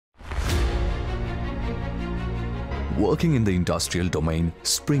Working in the industrial domain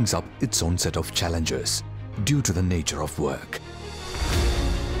springs up its own set of challenges due to the nature of work.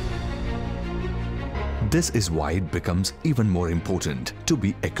 This is why it becomes even more important to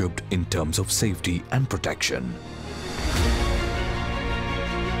be equipped in terms of safety and protection.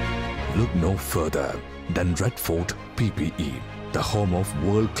 Look no further than Red Fort PPE, the home of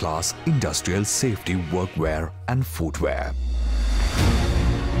world-class industrial safety workwear and footwear.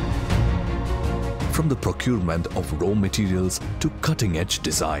 From the procurement of raw materials to cutting-edge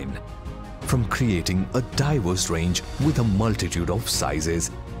design, from creating a diverse range with a multitude of sizes,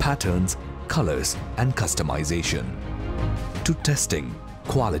 patterns, colors and customization, to testing,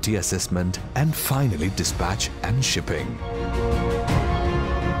 quality assessment and finally dispatch and shipping.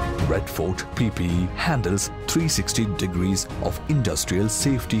 Red Fort PPE handles 360 degrees of industrial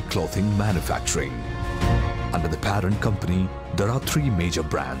safety clothing manufacturing. Under the parent company, there are 3 major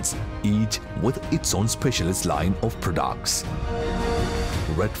brands, each with its own specialist line of products.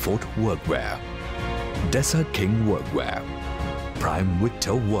 Red Fort Workwear, Desert King Workwear, Prime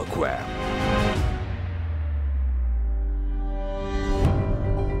Victor Workwear.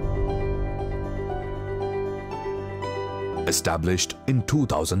 Established in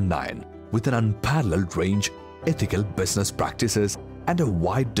 2009 with an unparalleled range, ethical business practices and a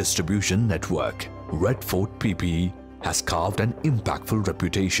wide distribution network, Red Fort PPE has carved an impactful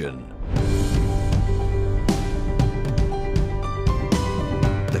reputation.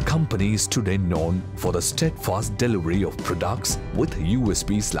 The company is today known for the steadfast delivery of products with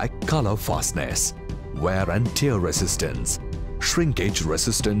USPs like color fastness, wear and tear resistance, shrinkage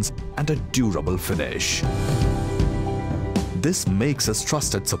resistance and a durable finish. This makes us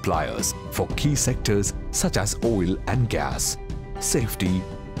trusted suppliers for key sectors such as oil and gas, safety,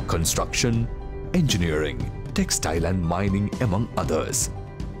 construction, engineering, textile and mining among others.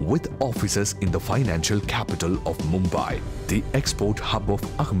 With offices in the financial capital of Mumbai, the export hub of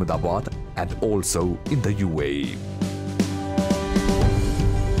Ahmedabad and also in the UAE.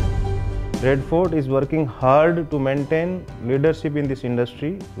 Red Fort is working hard to maintain leadership in this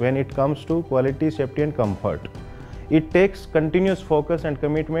industry when it comes to quality, safety and comfort. It takes continuous focus and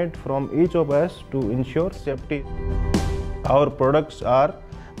commitment from each of us to ensure safety. Our products are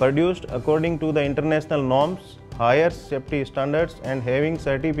produced according to the international norms, higher safety standards and having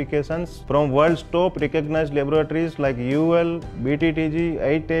certifications from world's top recognized laboratories like UL, BTTG,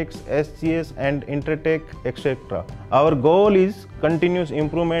 ITEX, SGS and Intertech, etc. Our goal is continuous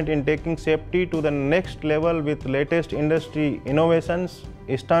improvement in taking safety to the next level with latest industry innovations,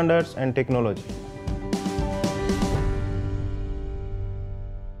 standards and technology.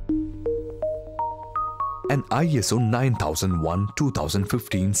 An ISO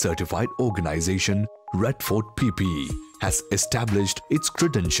 9001-2015 certified organization, Red Fort PPE has established its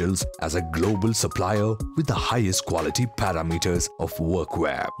credentials as a global supplier with the highest quality parameters of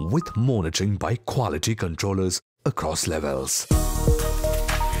workwear, with monitoring by quality controllers across levels.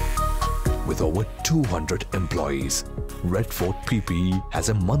 With over 200 employees, Red Fort PPE has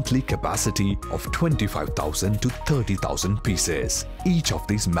a monthly capacity of 25,000 to 30,000 pieces. Each of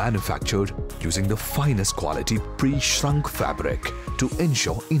these manufactured using the finest quality pre-shrunk fabric to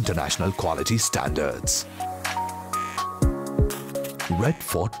ensure international quality standards. Red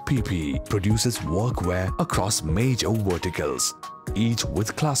Fort PPE produces workwear across major verticals, each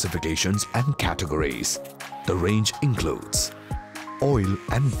with classifications and categories. The range includes oil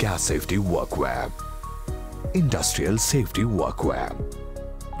and gas safety workwear, industrial safety workwear,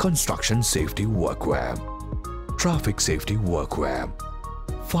 construction safety workwear, traffic safety workwear,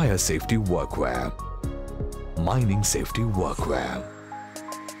 fire safety workwear, mining safety workwear,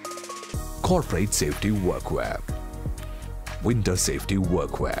 corporate safety workwear, winter safety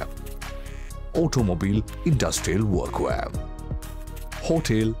workwear, automobile industrial workwear,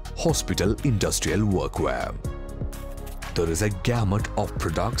 hotel, hospital industrial workwear. There is a gamut of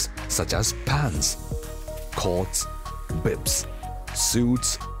products such as pants, coats, bibs,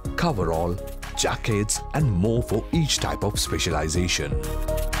 suits, coverall, jackets and more for each type of specialization.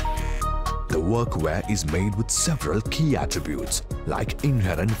 The workwear is made with several key attributes like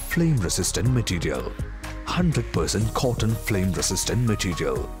inherent flame-resistant material, 100% cotton flame-resistant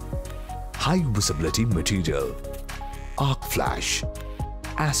material, high visibility material, arc flash,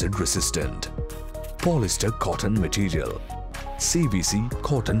 acid-resistant, polyester cotton material, CVC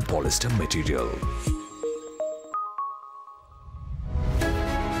cotton polyester material.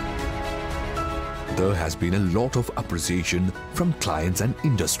 There has been a lot of appreciation from clients and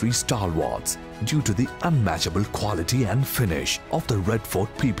industry stalwarts due to the unmatchable quality and finish of the Red Fort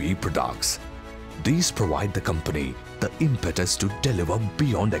PPE products. These provide the company the impetus to deliver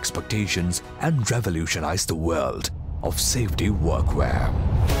beyond expectations and revolutionize the world of safety workwear.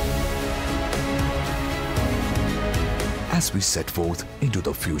 As we set forth into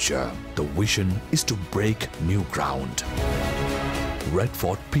the future, the vision is to break new ground. Red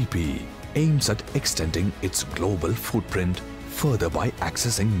Fort PP aims at extending its global footprint further by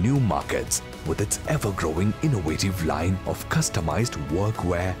accessing new markets with its ever-growing innovative line of customized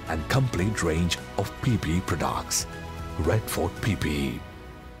workwear and complete range of PP products. Red Fort PP.